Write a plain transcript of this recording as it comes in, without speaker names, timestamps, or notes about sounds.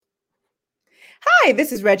Hi,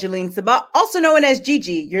 this is Regeline Sabat, also known as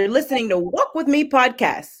Gigi. You're listening to Walk With Me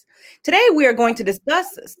podcast. Today, we are going to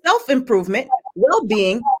discuss self-improvement,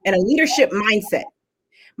 well-being, and a leadership mindset.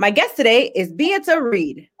 My guest today is Beata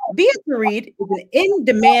Reed. Beata Reed is an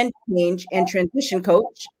in-demand change and transition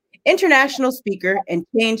coach, international speaker, and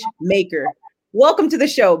change maker. Welcome to the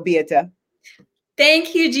show, Beata.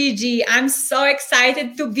 Thank you, Gigi. I'm so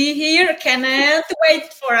excited to be here. Cannot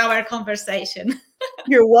wait for our conversation.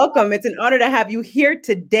 You're welcome. It's an honor to have you here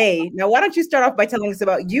today. Now, why don't you start off by telling us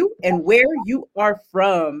about you and where you are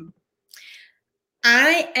from?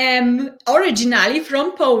 I am originally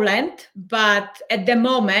from Poland, but at the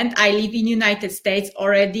moment I live in United States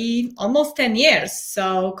already almost 10 years.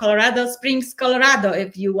 So Colorado Springs, Colorado,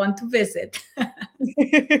 if you want to visit.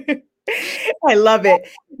 I love it.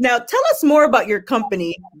 Now, tell us more about your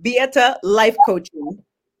company, Beata Life Coaching.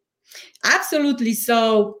 Absolutely.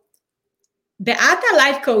 So Beata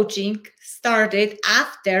Life Coaching started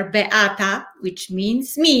after Beata, which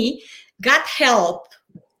means me, got help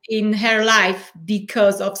in her life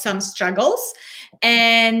because of some struggles.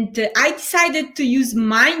 And I decided to use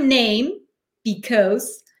my name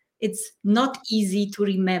because it's not easy to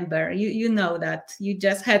remember. You know that. You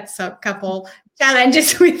just had some couple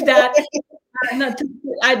challenges with that.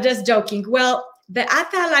 I'm just joking. Well,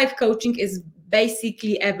 Beata Life Coaching is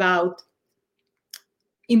basically about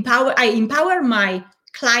I empower my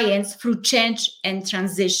clients through change and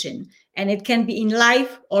transition. And it can be in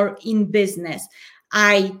life or in business.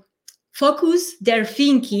 I focus their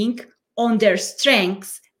thinking on their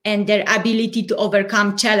strengths and their ability to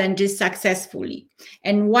overcome challenges successfully.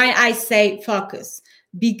 And why I say focus?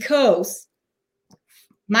 Because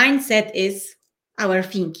mindset is our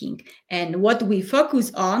thinking, and what we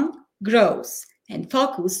focus on grows, and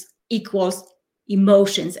focus equals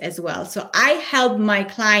emotions as well. So I help my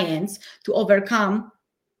clients to overcome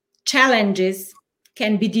challenges.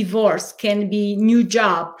 Can be divorce, can be new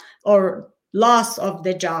job or loss of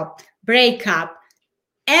the job, breakup,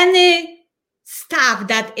 any stuff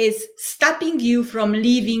that is stopping you from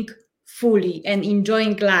living fully and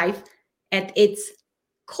enjoying life at its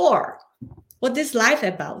core. What is life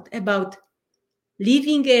about? About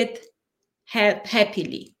living it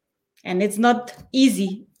happily. And it's not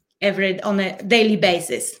easy on a daily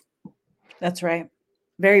basis. That's right.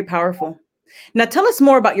 Very powerful. Now, tell us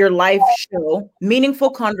more about your live show,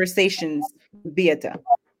 Meaningful Conversations, Beata.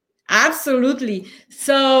 Absolutely.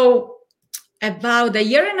 So about a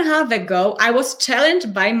year and a half ago, I was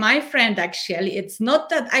challenged by my friend, actually. It's not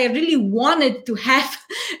that I really wanted to have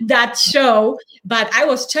that show, but I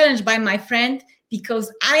was challenged by my friend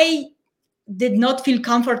because I did not feel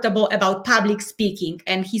comfortable about public speaking.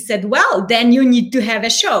 And he said, well, then you need to have a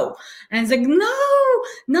show. And I was like,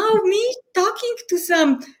 no, me talking to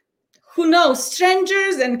some, who knows,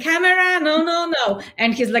 strangers and camera, no.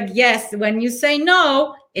 And he's like, yes, when you say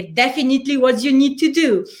no, it definitely what you need to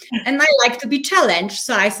do. And I like to be challenged.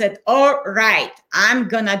 So I said, all right, I'm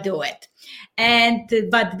gonna do it.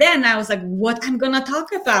 But then I was like, what I'm gonna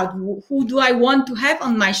talk about? Who do I want to have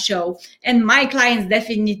on my show? And my clients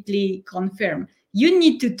definitely confirm. You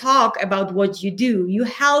need to talk about what you do. You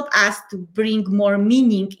help us to bring more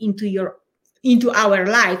meaning into our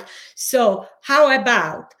life. So how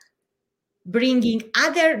about bringing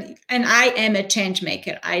and I am a change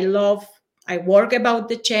maker. I work about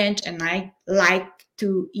the change, and I like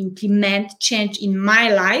to implement change in my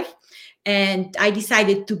life. And I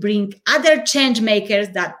decided to bring other change makers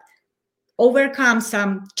that overcome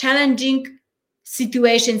some challenging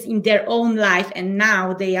situations in their own life. And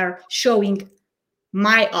now they are showing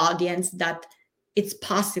my audience that it's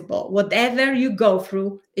possible. Whatever you go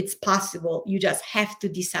through, it's possible. You just have to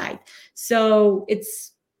decide. So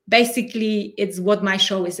it's what my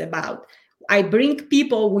show is about. I bring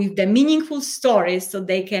people with the meaningful stories so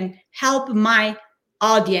they can help my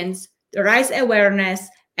audience to raise awareness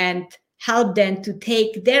and help them to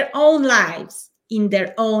take their own lives in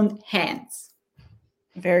their own hands.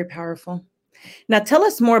 Very powerful. Now, tell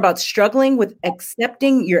us more about struggling with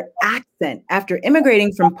accepting your accent after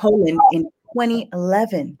immigrating from Poland in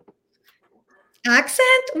 2011.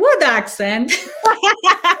 Accent? What accent?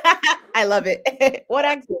 I love it. What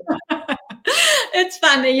accent? It's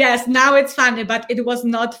funny. Yes, now it's funny, but it was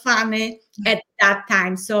not funny at that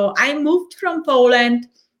time. So I moved from Poland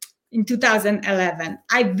in 2011.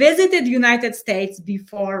 I visited United States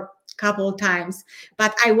before a couple of times,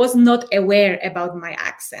 but I was not aware about my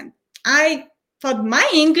accent. I thought my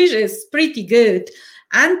English is pretty good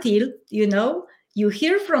until, you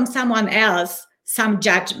hear from someone else some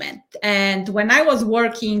judgment. And when I was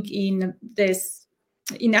working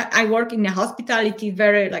I work in a hospitality,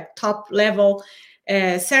 very like top level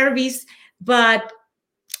service. but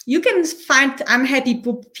you can find unhappy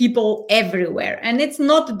people everywhere. And it's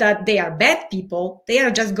not that they are bad people. They are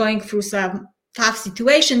just going through some tough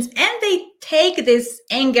situations and they take this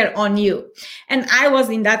anger on you. And I was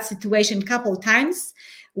in that situation a couple times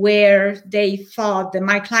where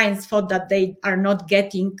my clients thought that they are not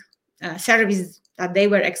getting service that they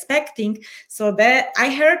were expecting. So that I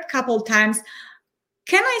heard a couple times,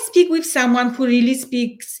 can I speak with someone who really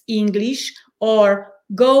speaks English, or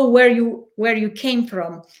go where you came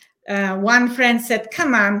from? One friend said,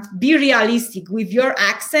 come on, be realistic. With your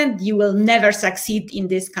accent, you will never succeed in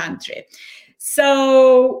this country.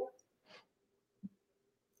 So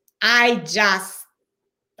I just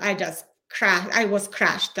crashed. I was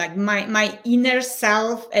crushed. Like my inner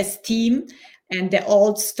self-esteem and the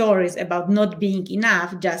old stories about not being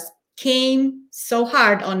enough just came so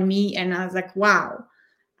hard on me. And I was like, wow,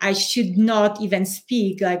 I should not even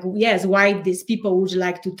speak. Like, yes, why these people would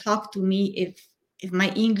like to talk to me if my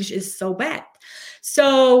English is so bad?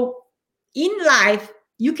 So in life,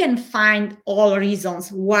 you can find all reasons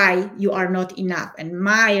why you are not enough. And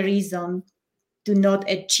my reason to not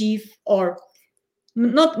achieve, or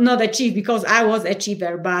not achieve because I was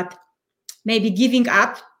achiever, but maybe giving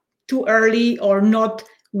up too early or not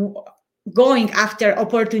going after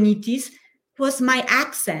opportunities, was my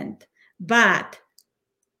accent. But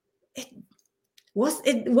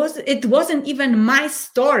it wasn't even my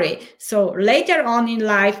story. So later on in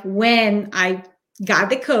life, when I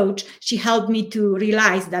got a coach, she helped me to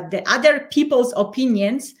realize that the other people's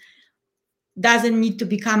opinions doesn't need to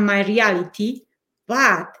become my reality,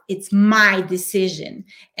 but it's my decision.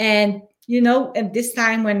 And at this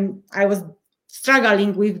time when I was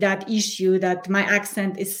struggling with that issue, that my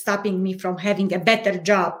accent is stopping me from having a better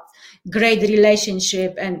job, great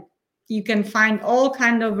relationship, and you can find all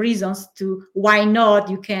kind of reasons to why not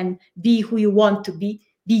you can be who you want to be,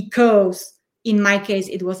 because in my case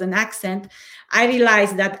it was an accent. I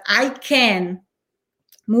realized that I can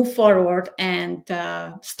move forward and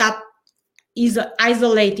stop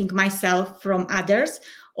isolating myself from others,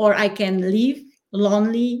 or I can live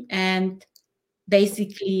lonely and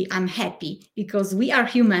basically unhappy, because we are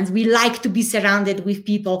humans. We like to be surrounded with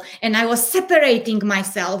people. And I was separating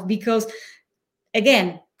myself because,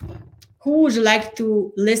 again, who would like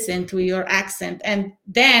to listen to your accent? And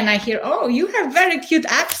then I hear, oh, you have very cute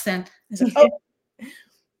accent. I said, oh,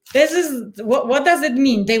 this is what does it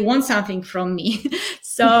mean? They want something from me.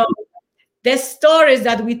 So the stories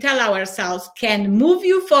that we tell ourselves can move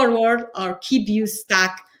you forward or keep you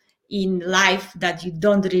stuck in life that you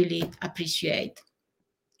don't really appreciate.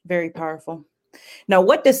 Very powerful. Now,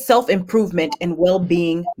 what does self-improvement and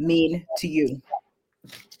well-being mean to you?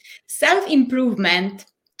 Self-improvement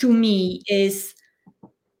to me is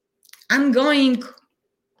ongoing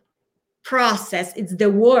process. It's the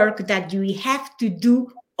work that we have to do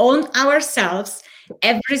on ourselves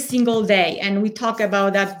every single day. And we talk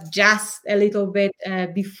about that just a little bit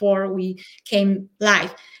before we came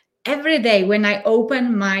live. Every day when I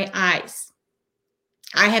open my eyes,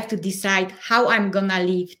 I have to decide how I'm gonna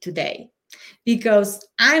live today, because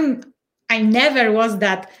I never was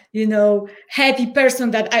that, happy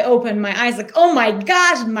person that I open my eyes like, oh my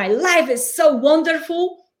gosh, my life is so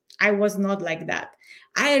wonderful. I was not like that.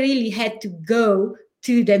 I really had to go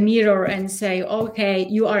to the mirror and say, okay,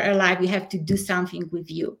 you are alive. You have to do something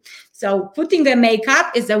with you. So putting the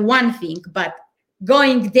makeup is a one thing, but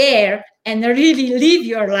going there and really live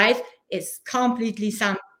your life is completely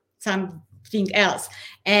something else.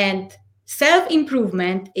 And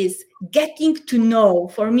self-improvement is getting to know,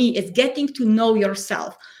 for me, it's getting to know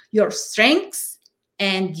yourself, your strengths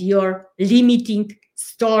and your limiting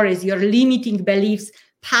stories, your limiting beliefs,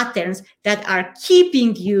 patterns that are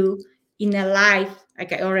keeping you in a life,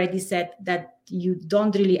 like I already said, that you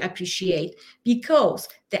don't really appreciate, because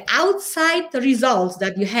the outside results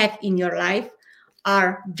that you have in your life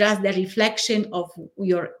are just the reflection of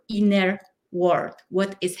your inner world,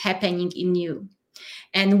 what is happening in you.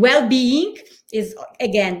 And well-being is,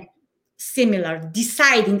 again, similar,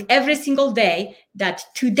 deciding every single day that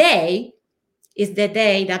today is the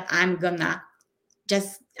day that I'm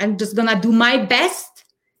just gonna do my best.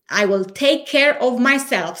 I will take care of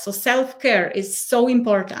myself. So self-care is so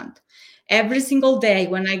important. Every single day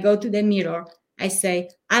when I go to the mirror, I say,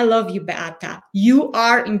 I love you, Beata. You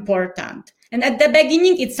are important. And at the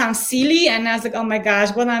beginning, it sounds silly. And I was like, oh my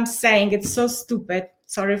gosh, what I'm saying, it's so stupid.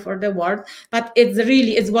 Sorry for the word, but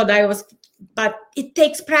it's what I was, but it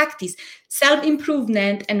takes practice.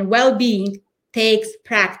 Self-improvement and well-being takes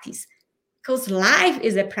practice, because life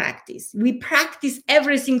is a practice. We practice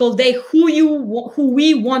every single day who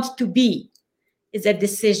we want to be is a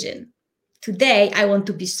decision. Today, I want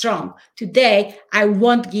to be strong. Today, I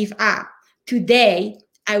won't give up. Today,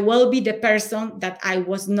 I will be the person that I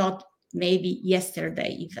was not maybe yesterday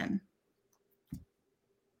even.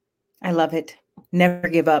 I love it. Never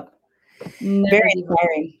give up. Never Very give up.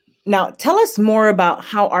 inspiring. Now, tell us more about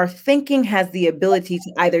how our thinking has the ability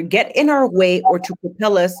to either get in our way or to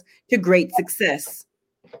propel us to great success,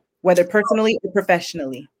 whether personally or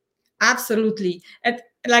professionally. Absolutely.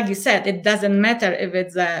 Like you said, it doesn't matter if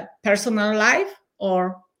it's a personal life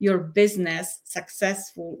or your business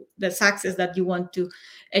the success that you want to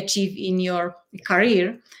achieve in your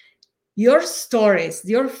career. Your stories,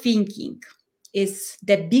 your thinking is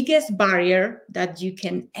the biggest barrier that you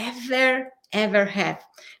can ever have,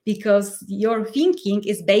 because your thinking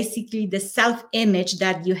is basically the self-image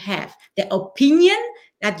that you have, the opinion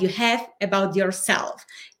that you have about yourself.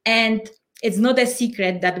 And it's not a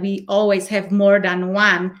secret that we always have more than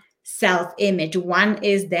one self-image. One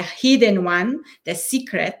is the hidden one, the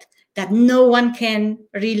secret that no one can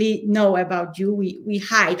really know about you. We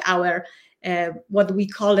hide our, what we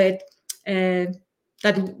call it,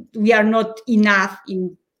 that we are not enough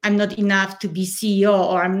I'm not enough to be CEO,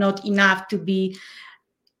 or I'm not enough to be,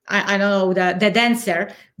 I don't know, the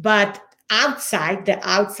dancer. But outside,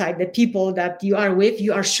 the people that you are with,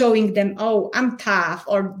 you are showing them, oh, I'm tough,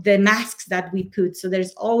 or the masks that we put. So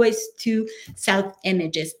there's always two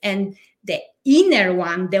self-images. And the inner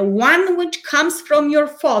one, the one which comes from your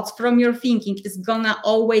thoughts, from your thinking, is gonna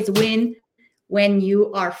always win when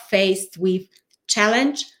you are faced with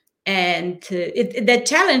challenge. And the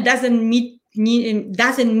challenge doesn't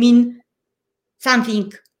mean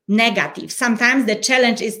something negative. Sometimes the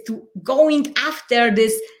challenge is to going after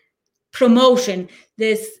this promotion,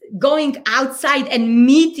 this going outside and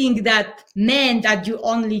meeting that man that you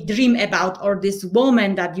only dream about, or this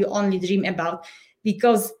woman that you only dream about,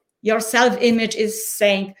 because your self-image is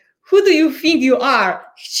saying, who do you think you are?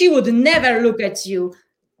 She would never look at you.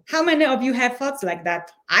 How many of you have thoughts like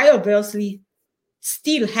that? I obviously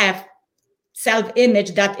still have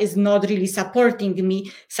self-image that is not really supporting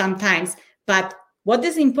me sometimes. But what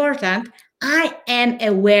is important, I am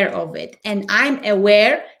aware of it, and I'm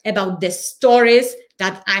aware about the stories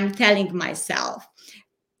that I'm telling myself.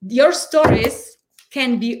 Your stories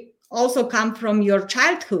can be also come from your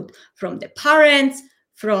childhood, from the parents,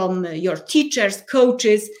 from your teachers,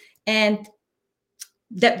 coaches. And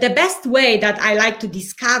the best way that I like to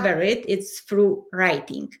discover it is through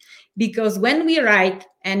writing. Because when we write,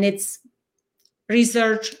 and it's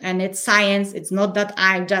research and it's science, it's not that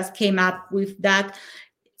I just came up with that,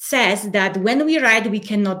 says that when we write, we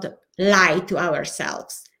cannot lie to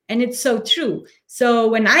ourselves. And it's so true. So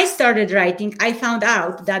when I started writing, I found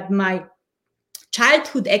out that my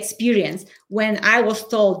childhood experience, when I was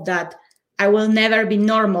told that I will never be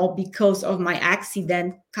normal because of my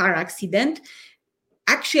car accident,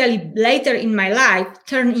 actually later in my life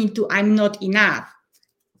turned into I'm not enough.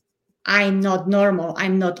 I'm not normal.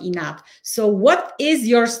 I'm not enough. So what is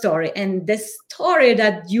your story? And the story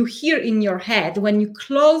that you hear in your head when you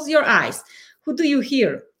close your eyes, who do you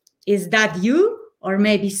hear? Is that you, or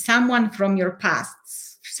maybe someone from your past,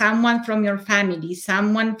 someone from your family,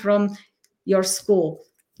 someone from your school?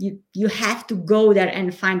 You have to go there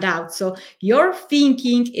and find out. So your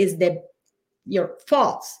thinking is your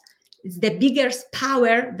thoughts. It's the biggest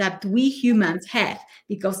power that we humans have,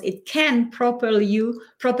 because it can prepare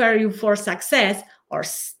you for success, or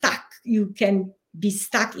stuck. You can be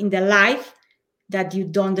stuck in the life that you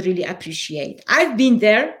don't really appreciate. I've been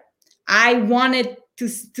there. I wanted to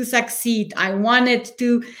succeed. I wanted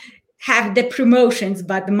to have the promotions,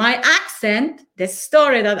 but my accent, the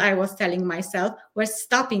story that I was telling myself, was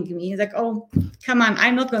stopping me. It's like, oh, come on,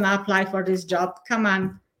 I'm not going to apply for this job. Come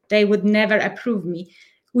on, they would never approve me.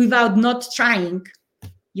 Without not trying,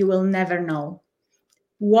 you will never know.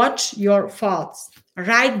 Watch your thoughts,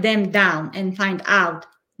 write them down, and find out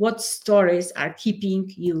what stories are keeping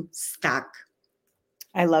you stuck.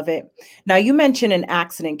 I love it. Now, you mentioned an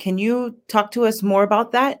accident. Can you talk to us more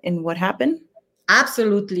about that and what happened?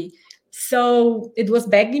 Absolutely. So it was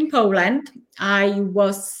back in Poland. I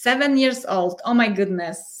was 7 years old. Oh my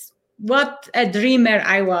goodness. What a dreamer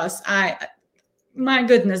I was. My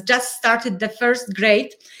goodness, just started the first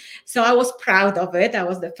grade. So I was proud of it. I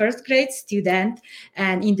was the first grade student,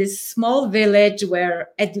 and in this small village where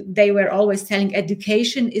they were always telling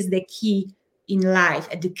education is the key in life.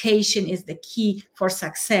 Education is the key for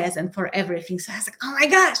success and for everything. So I was like, oh my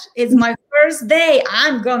gosh, it's my first day.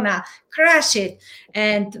 I'm gonna crush it.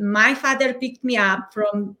 And my father picked me up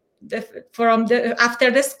from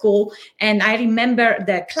after the school, and I remember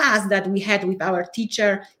the class that we had with our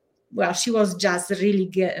teacher. Well, she was just really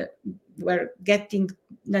were getting,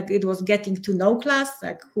 that it was getting to know class,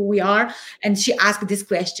 like who we are. And she asked this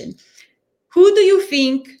question: who do you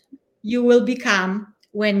think you will become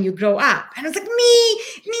when you grow up? And I was like, me,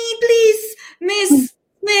 please, Miss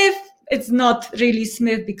Smith. It's not really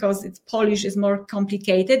Smith because it's Polish is more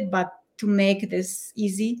complicated, but to make this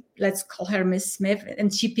easy, let's call her Miss Smith.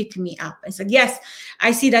 And she picked me up and said, yes,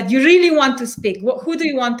 I see that you really want to speak. Who do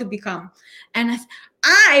you want to become? And I said,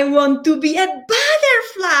 I want to be a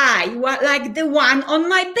butterfly, like the one on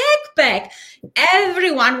my backpack.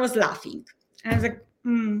 Everyone was laughing. And I was like,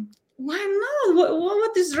 why not?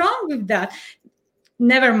 What is wrong with that?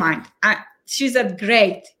 Never mind. She said,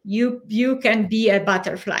 great, you can be a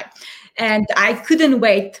butterfly. And I couldn't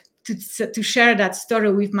wait to share that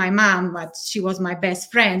story with my mom, but she was my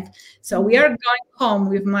best friend. So we are going home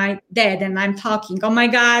with my dad, and I'm talking, oh my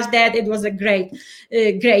gosh, Dad, it was a great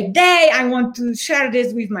day. I want to share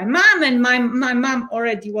this with my mom. And my mom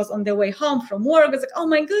already was on the way home from work. I was like, oh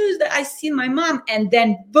my goodness, I see my mom. And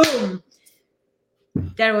then boom,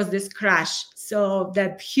 there was this crash. So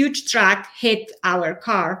that huge truck hit our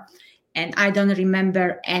car, and I don't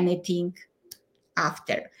remember anything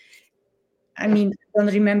after. I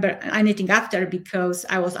don't remember anything after because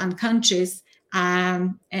I was unconscious,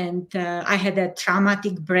 and I had a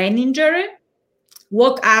traumatic brain injury.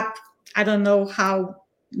 Woke up, I don't know how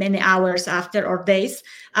many hours after or days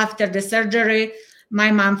after the surgery.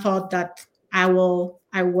 My mom thought that I will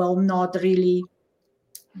not really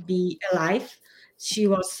be alive. She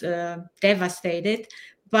was devastated.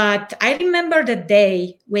 But I remember the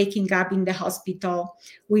day waking up in the hospital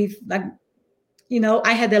with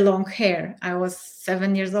I had a long hair. I was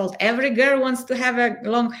 7 years old. Every girl wants to have a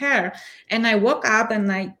long hair. And I woke up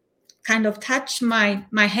and I kind of touched my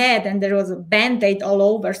head, and there was a Band-Aid all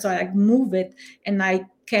over. So I move it and I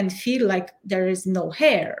can feel like there is no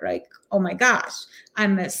hair. Like, oh my gosh,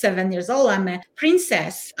 I'm 7 years old. I'm a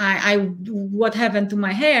princess. What happened to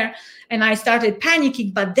my hair? And I started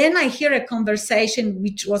panicking. But then I hear a conversation,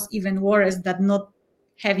 which was even worse than not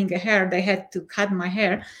having a hair. They had to cut my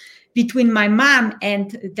hair, between my mom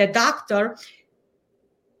and the doctor.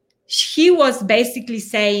 He was basically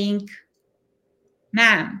saying,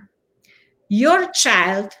 ma'am, your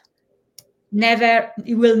child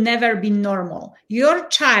will never be normal. Your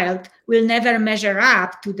child will never measure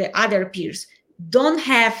up to the other peers. Don't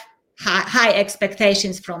have high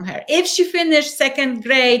expectations from her. If she finished second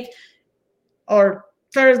grade or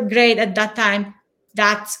third grade at that time,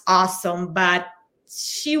 that's awesome, but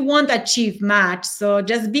she won't achieve much. So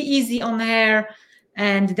just be easy on her.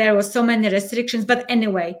 And there was so many restrictions. But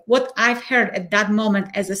anyway, what I've heard at that moment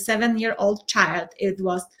as a 7-year-old child, it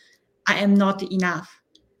was, I am not enough.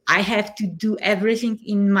 I have to do everything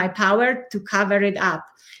in my power to cover it up.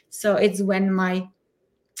 So it's when my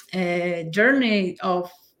journey of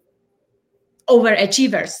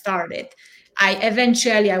overachiever started. I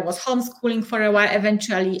was homeschooling for a while.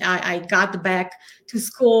 Eventually, I got back to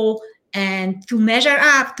school. And to measure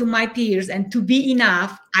up to my peers and to be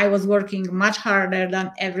enough, I was working much harder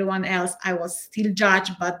than everyone else. I was still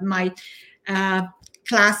judged, but my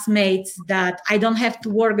classmates that I don't have to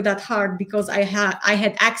work that hard because I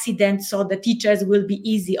had accidents, so the teachers will be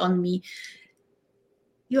easy on me.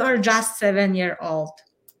 You are just 7-year-old.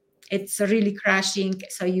 It's really crushing.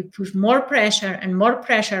 So you put more pressure and more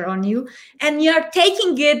pressure on you, and you're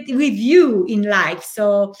taking it with you in life.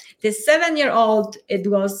 So the 7-year-old, it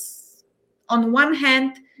was, on one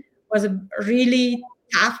hand, was a really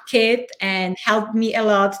tough kid and helped me a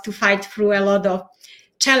lot to fight through a lot of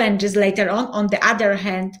challenges later on. On the other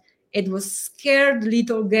hand, it was scared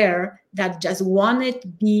little girl that just wanted to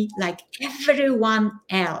be like everyone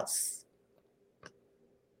else.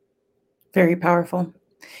 Very powerful.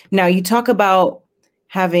 Now, you talk about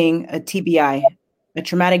having a TBI, a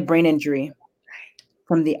traumatic brain injury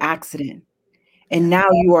from the accident, and now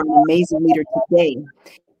you are an amazing leader today.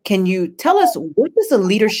 Can you tell us, what does a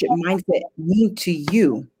leadership mindset mean to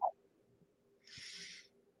you?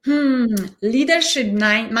 Leadership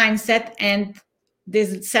mindset, and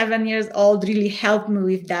this 7 years old really helped me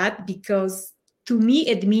with that, because to me,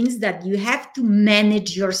 it means that you have to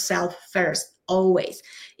manage yourself first, always.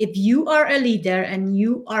 If you are a leader and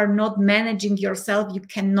you are not managing yourself, you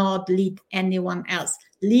cannot lead anyone else.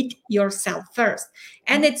 Lead yourself first.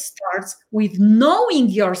 And it starts with knowing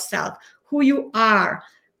yourself, who you are,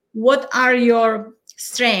 what are your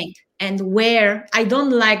strengths, and where. I don't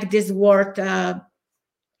like this word,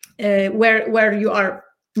 where you are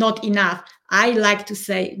not enough. I like to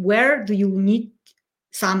say, where do you need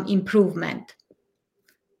some improvement?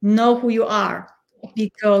 Know who you are,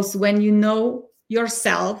 because when you know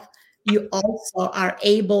yourself, you also are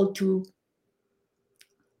able to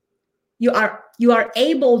you are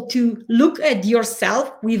able to look at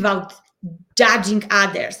yourself without judging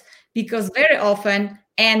others, because very often,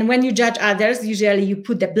 and when you judge others, usually you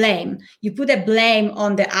put the blame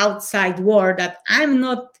on the outside world, that I'm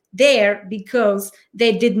not there because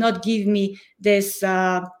they did not give me this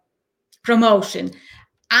promotion.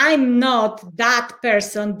 I'm not that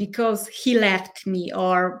person because he left me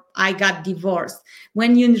or I got divorced.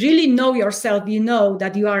 When you really know yourself, you know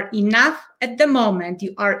that you are enough at the moment.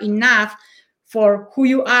 You are enough for who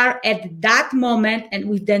you are at that moment and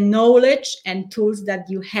with the knowledge and tools that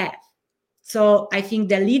you have. So I think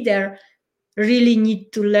the leader really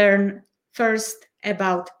need to learn first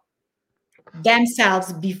about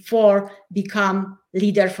themselves before become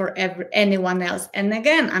leader for anyone else. And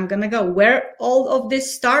again, I'm gonna go where all of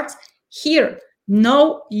this starts here.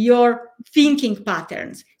 Know your thinking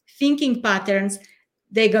patterns. Thinking patterns,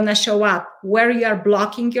 they're gonna show up where you are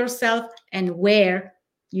blocking yourself and where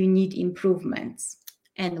you need improvements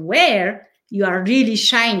and where you are really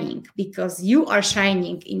shining, because you are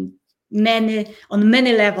shining on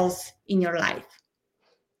many levels in your life.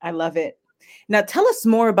 I love it. Now, tell us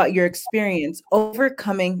more about your experience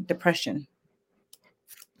overcoming depression.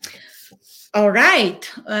 All right.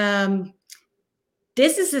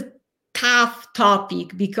 This is a tough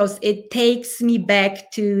topic because it takes me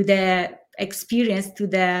back to the experience, to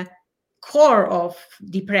the core of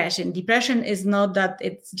depression. Depression is not that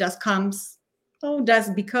it just comes,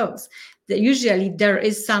 just because. Usually there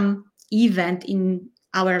is some event in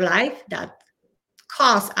our life that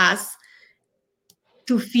cause us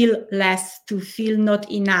to feel less, to feel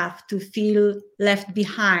not enough, to feel left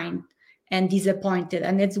behind and disappointed.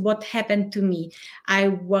 And it's what happened to me. I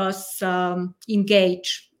was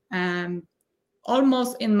engaged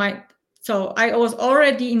almost so I was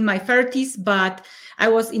already in my 30s, but I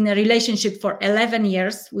was in a relationship for 11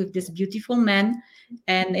 years with this beautiful man.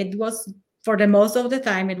 And it was, for the most of the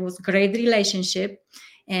time, it was a great relationship.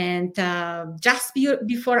 And just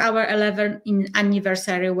before our 11th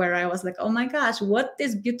anniversary, where I was like, oh my gosh, what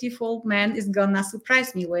this beautiful man is gonna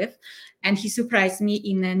surprise me with. And he surprised me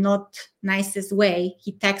in a not nicest way.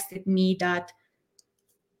 He texted me that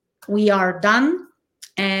we are done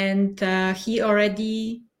and he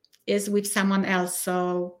already is with someone else.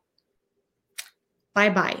 So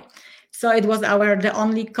bye-bye. So it was the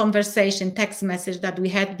only conversation, text message that we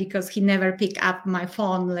had, because he never picked up my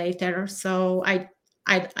phone later. So I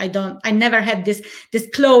never had this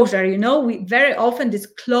closure, very often this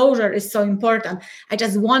closure is so important. I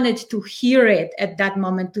just wanted to hear it at that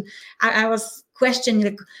moment. I was questioning,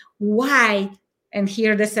 like, why? And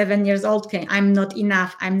here the 7 years old came, I'm not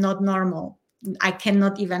enough, I'm not normal, I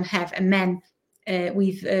cannot even have a man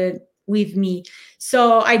with me.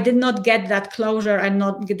 So I did not get that closure. I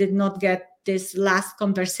did not get this last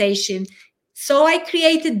conversation. So I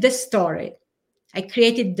created this story.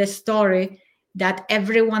 That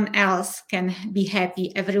everyone else can be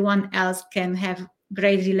happy, everyone else can have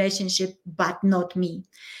great relationship, but not me.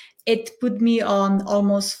 It put me on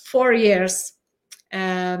almost 4 years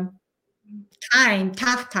tough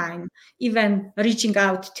time, even reaching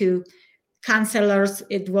out to counselors.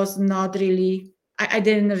 It was not really, I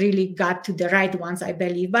didn't really got to the right ones, I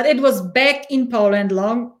believe, but it was back in Poland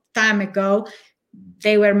long time ago.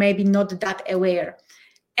 They were maybe not that aware.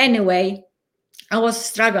 Anyway, I was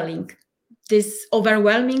struggling. This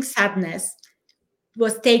overwhelming sadness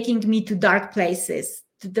was taking me to dark places.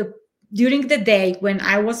 During the day when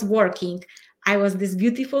I was working, I was this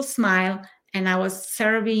beautiful smile and I was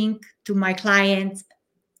serving to my clients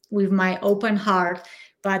with my open heart.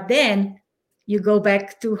 But then you go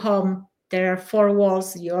back to home, there are 4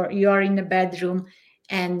 walls, you're in the bedroom,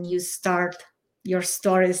 and your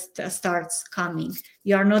story starts coming.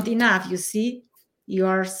 You're not enough, you see, you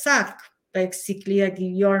are suck. Basically, like,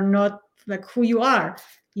 you're not like who you are.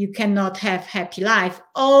 You cannot have happy life.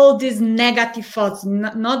 All these negative thoughts,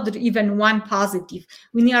 not even one positive.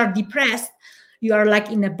 When you are depressed, you are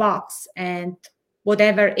like in a box, and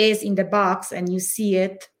whatever is in the box and you see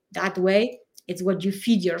it that way, it's what you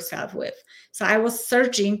feed yourself with. So I was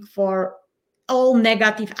searching for all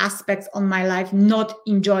negative aspects on my life, not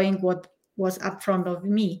enjoying what was up front of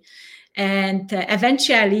me. And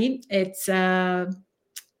eventually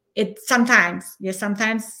sometimes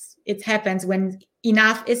it happens when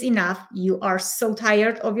enough is enough. You are so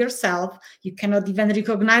tired of yourself, you cannot even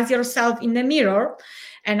recognize yourself in the mirror.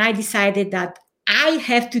 And I decided that I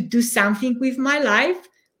have to do something with my life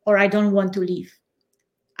or I don't want to live.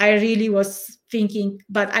 I really was thinking,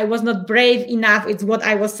 but I was not brave enough, it's what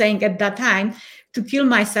I was saying at that time, to kill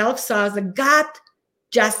myself. So I was like, God,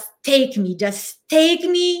 just take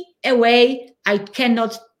me away. I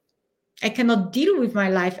cannot I cannot deal with my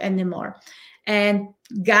life anymore. And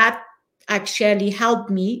God actually helped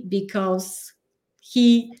me, because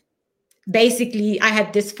he basically, I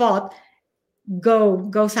had this thought,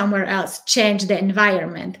 go somewhere else, change the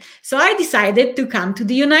environment. So I decided to come to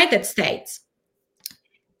the United States.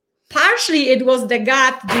 Partially it was the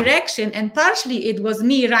God direction, and partially it was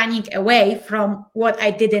me running away from what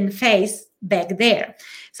I didn't face back there.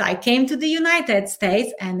 So I came to the United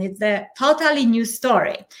States, and it's a totally new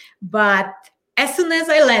story. But as soon as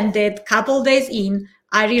I landed, couple days in,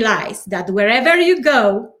 I realized that wherever you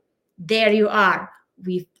go, there you are,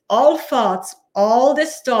 with all thoughts, all the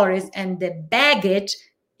stories, and the baggage,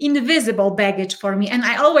 invisible baggage for me. And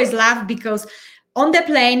I always laugh, because on the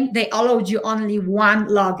plane, they allowed you only one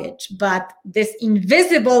luggage, but this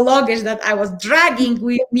invisible luggage that I was dragging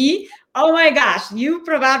with me, oh my gosh, you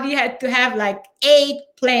probably had to have like 8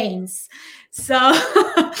 planes. So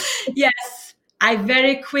yes, I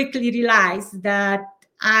very quickly realized that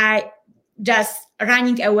I just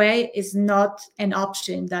running away is not an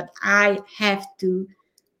option, that I have to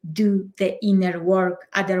do the inner work.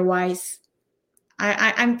 Otherwise,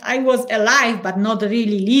 I was alive, but not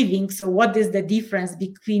really living. So what is the difference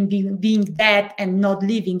between being dead and not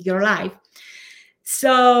living your life?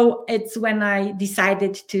 So it's when I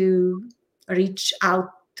decided to reach out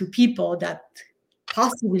to people that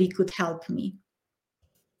possibly could help me.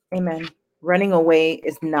 Amen. Running away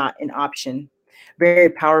is not an option. Very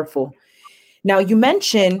powerful. Now, you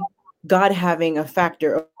mentioned God having a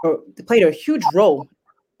factor, or played a huge role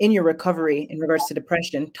in your recovery in regards to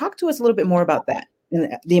depression. Talk to us a little bit more about that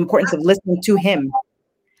and the importance of listening to him.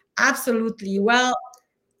 Absolutely. Well,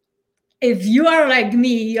 if you are like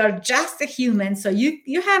me, you're just a human. So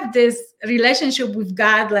you have this relationship with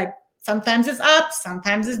God, like sometimes it's up,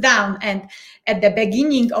 sometimes it's down. And at the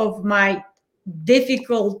beginning of my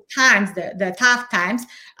difficult times, the tough times,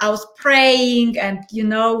 I was praying, and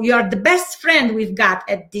you're the best friend with God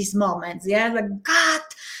at these moments. Yeah, like, God,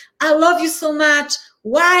 I love you so much.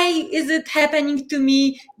 Why is it happening to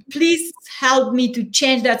me? Please help me to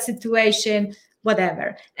change that situation,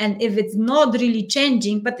 whatever. And if it's not really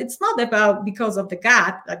changing, but it's not about because of the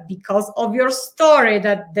God, like because of your story,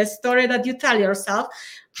 that the story that you tell yourself,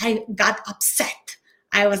 I got upset.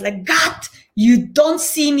 I was like, God, you don't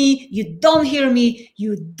see me, you don't hear me,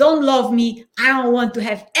 you don't love me. I don't want to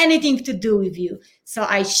have anything to do with you. So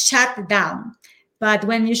I shut down. But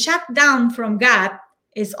when you shut down from God,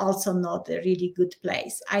 it's also not a really good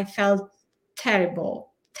place. I felt terrible,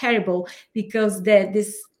 because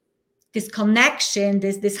this connection,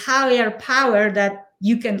 this higher power that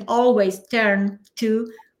you can always turn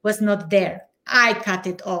to, was not there. I cut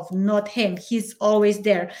it off, not him. He's always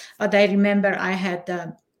there. But I remember I had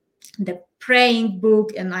the praying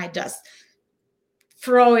book, and I just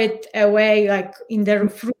throw it away, like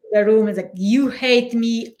through the room. It's like, you hate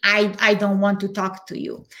me. I don't want to talk to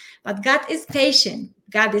you. But God is patient.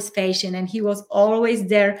 God is patient, and he was always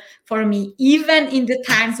there for me, even in the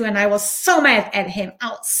times when I was so mad at him. I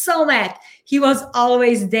was so mad. He was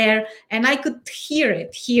always there, and I could hear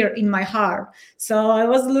it here in my heart. So I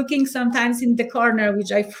was looking sometimes in the corner,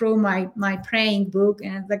 which I threw my praying book,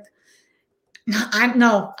 and it's like, I'm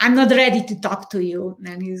not ready to talk to you.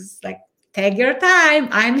 And he's like, take your time.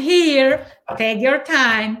 I'm here. Take your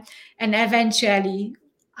time. And eventually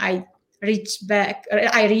I reached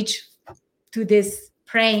to this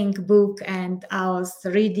praying book, and I was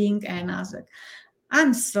reading, and I was like,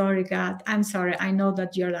 I'm sorry, God. I'm sorry. I know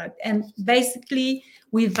that you're like, and basically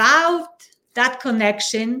without that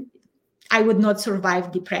connection, I would not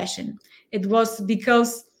survive depression. It was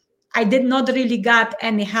because I did not really got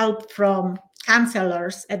any help from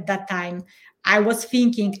counselors at that time. I was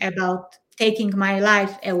thinking about taking my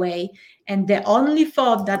life away. And the only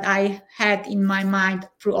thought that I had in my mind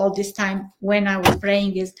through all this time when I was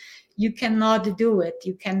praying is, you cannot do it.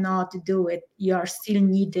 You cannot do it. You are still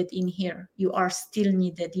needed in here. You are still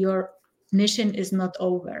needed. Your mission is not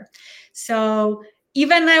over. So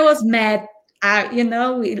even I was mad, I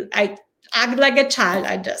act like a child.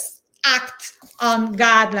 I just act on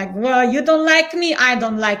God like, well, you don't like me, I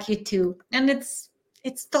don't like you too. And it's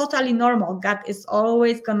totally normal. God is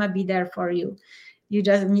always gonna be there for you. You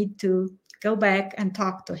just need to go back and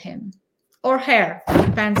talk to him or her.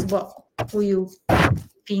 Depends who you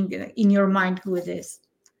think in your mind who it is.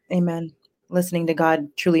 Amen. Listening to God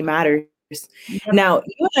truly matters. Yep. Now,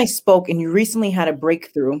 you and I spoke, and you recently had a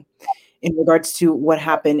breakthrough in regards to what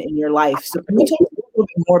happened in your life. So can you talk a little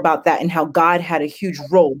bit more about that and how God had a huge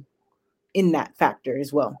role in that factor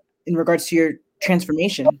as well, in regards to your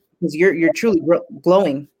transformation? Because you're truly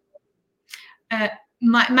glowing.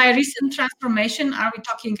 My recent transformation, are we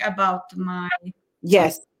talking about my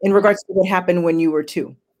Yes, in regards to what happened when you were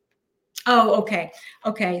 2. Oh, okay.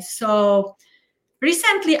 Okay. So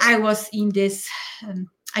recently I was in this,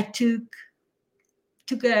 I took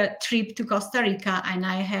a trip to Costa Rica, and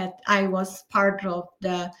I was part of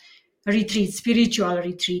the retreat, spiritual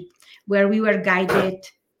retreat, where we were guided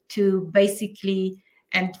to basically,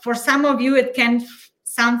 and for some of you it can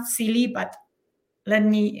sound silly, but I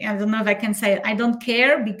don't know if I can say it. I don't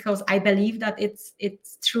care, because I believe that it's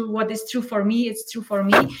true. What is true for me, it's true for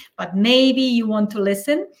me, but maybe you want to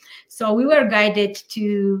listen. So we were guided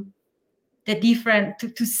to the different,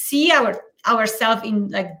 to see ourselves in,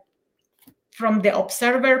 like, from the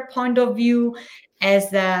observer point of view,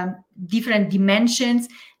 as different dimensions.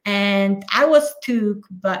 And I was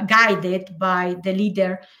guided by the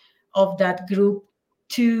leader of that group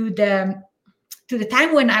to the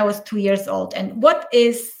time when I was 2 years old. And what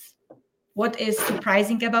is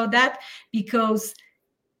surprising about that, because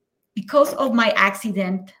of my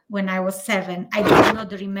accident when I was 7, I did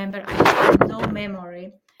not remember. I have no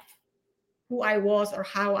memory who I was or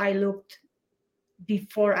how I looked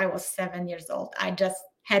before I was 7 years old. I just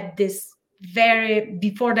had this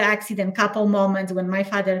before the accident, couple moments when my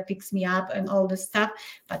father picks me up and all this stuff,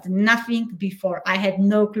 but nothing before. I had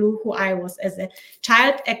no clue who I was as a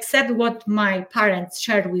child, except what my parents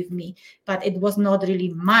shared with me, but it was not really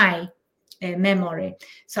my memory.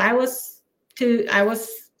 So I was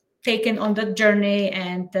taken on that journey,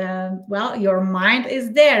 and your mind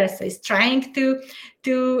is there, so it's trying to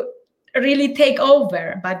really take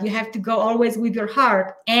over, but you have to go always with your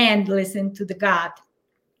heart and listen to the God.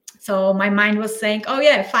 So my mind was saying, oh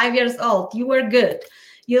yeah, 5 years old, you were good,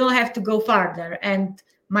 you don't have to go farther. And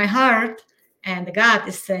my heart and the God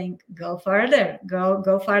is saying, go further,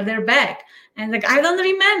 go farther back. And like, I don't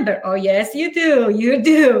remember. Oh yes, you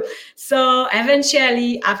do. So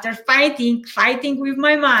eventually, after fighting with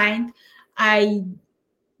my mind, I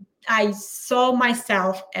saw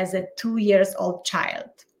myself as a 2 years old child.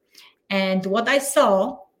 And what I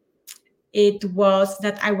saw, it was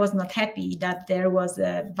that I was not happy, that there was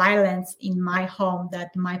a violence in my home,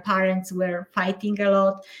 that my parents were fighting a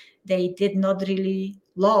lot. They did not really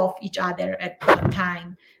love each other at that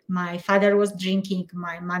time. My father was drinking.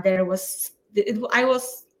 My mother I was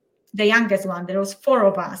the youngest one. There was 4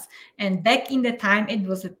 of us. And back in the time, it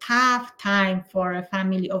was a tough time for a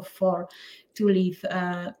family of 4 to live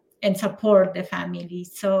and support the family.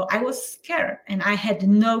 So I was scared, and I had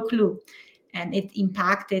no clue. And it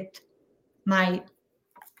impacted my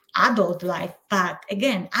adult life. But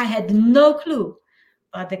again, I had no clue.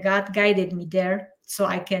 But the God guided me there so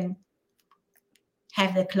I can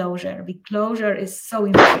have the closure. The closure is so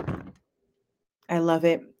important. I love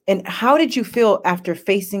it. And how did you feel after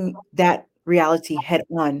facing that reality head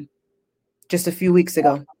on just a few weeks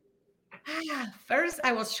ago? First,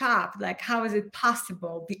 I was shocked. Like, how is it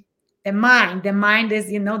possible? The mind is,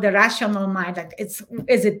 the rational mind. Like,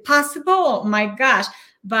 is it possible? Oh my gosh.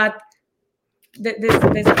 But this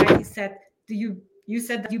guy said, you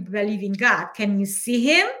said that you believe in God. Can you see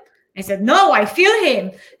him? I said, no, I feel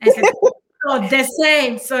him. I said, oh, the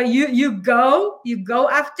same. So you go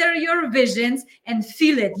after your visions and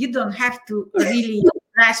feel it. You don't have to really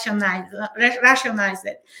rationalize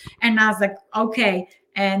it. And I was like, okay.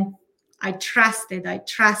 And I trust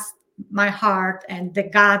my heart and the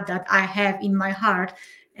God that I have in my heart.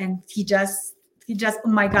 And he just, oh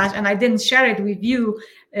my gosh. And I didn't share it with you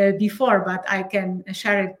before, but I can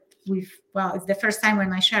share it it's the first time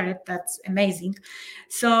when I share it. That's amazing.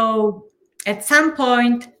 So at some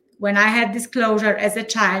point, when I had this closure as a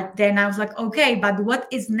child, then I was like, okay, but what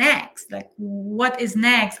is next? Like, what is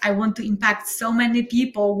next? I want to impact so many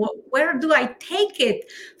people. Where do I take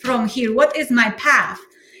it from here? What is my path?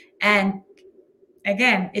 And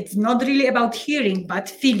again, it's not really about hearing, but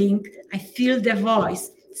feeling. I feel the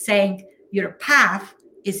voice saying, your path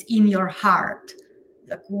is in your heart.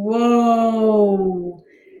 Like, whoa.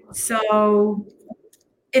 So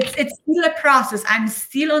it's still a process. I'm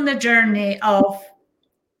still on the journey of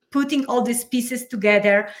putting all these pieces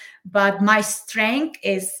together, but my strength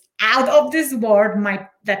is out of this world.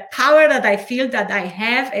 The power that I feel that I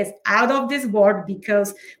have is out of this world,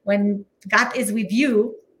 because when God is with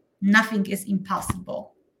you, nothing is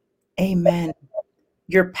impossible. Amen.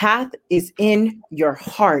 Your path is in your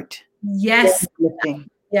heart. Yes.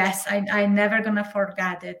 Yes, I never gonna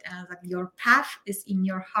forget it. Like, your path is in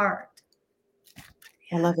your heart.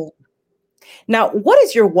 I love it. Now, what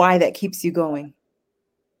is your why that keeps you going?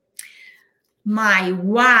 My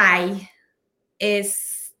why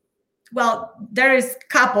is, there is a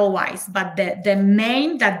couple whys, but the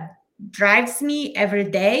main that drives me every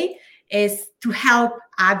day is to help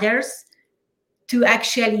others to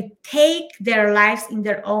actually take their lives in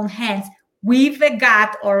their own hands with a God,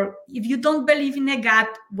 or if you don't believe in a God,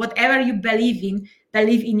 whatever you believe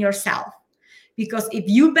in yourself. Because if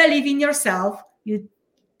you believe in yourself, you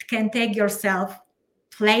can take yourself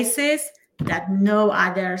places that no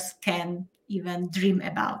others can even dream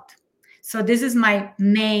about. So this is my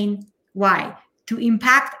main why, to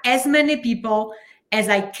impact as many people as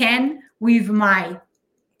I can with my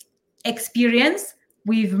experience,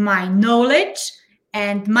 with my knowledge,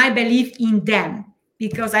 and my belief in them.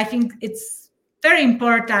 Because I think it's very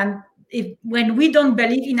important, when we don't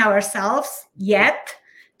believe in ourselves yet,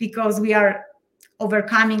 because we are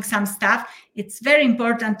overcoming some stuff, it's very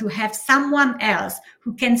important to have someone else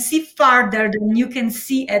who can see farther than you can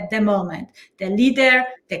see at the moment. The leader,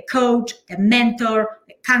 the coach, the mentor,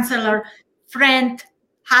 the counselor, friend,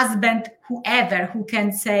 husband, whoever, who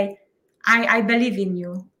can say, I believe in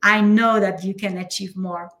you. I know that you can achieve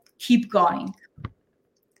more. Keep going.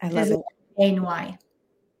 I love it. Main why.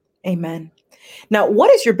 Amen. Now,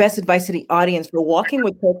 what is your best advice to the audience for walking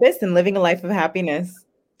with purpose and living a life of happiness?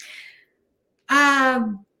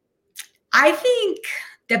 I think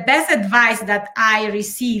the best advice that I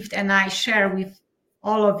received and I share with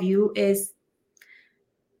all of you is,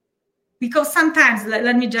 because sometimes,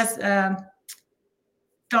 let me just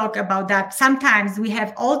talk about that. Sometimes we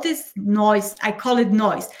have all this noise, I call it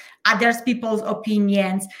noise, others people's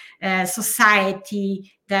opinions,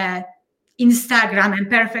 society, the Instagram and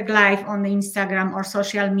perfect life on the Instagram or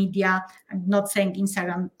social media. I'm not saying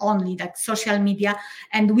Instagram only, like social media.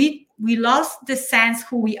 And we lost the sense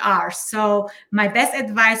who we are. So my best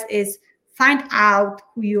advice is find out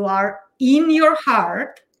who you are in your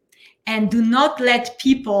heart, and do not let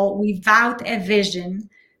people without a vision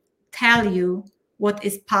tell you what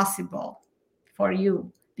is possible for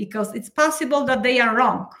you, because it's possible that they are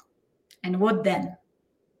wrong. And what then?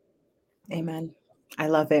 Amen. I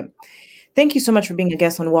love it. Thank you so much for being a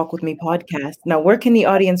guest on Walk With Me podcast. Now, where can the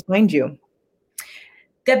audience find you?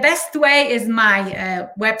 The best way is my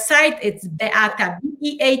website. It's Beata,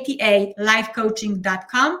 Beata,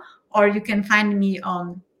 lifecoaching.com, or you can find me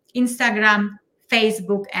on Instagram,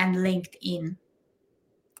 Facebook, and LinkedIn.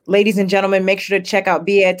 Ladies and gentlemen, make sure to check out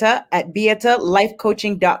Beata at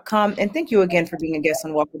beatalifecoaching.com. And thank you again for being a guest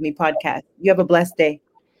on Walk With Me podcast. You have a blessed day.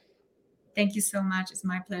 Thank you so much. It's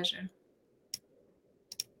my pleasure.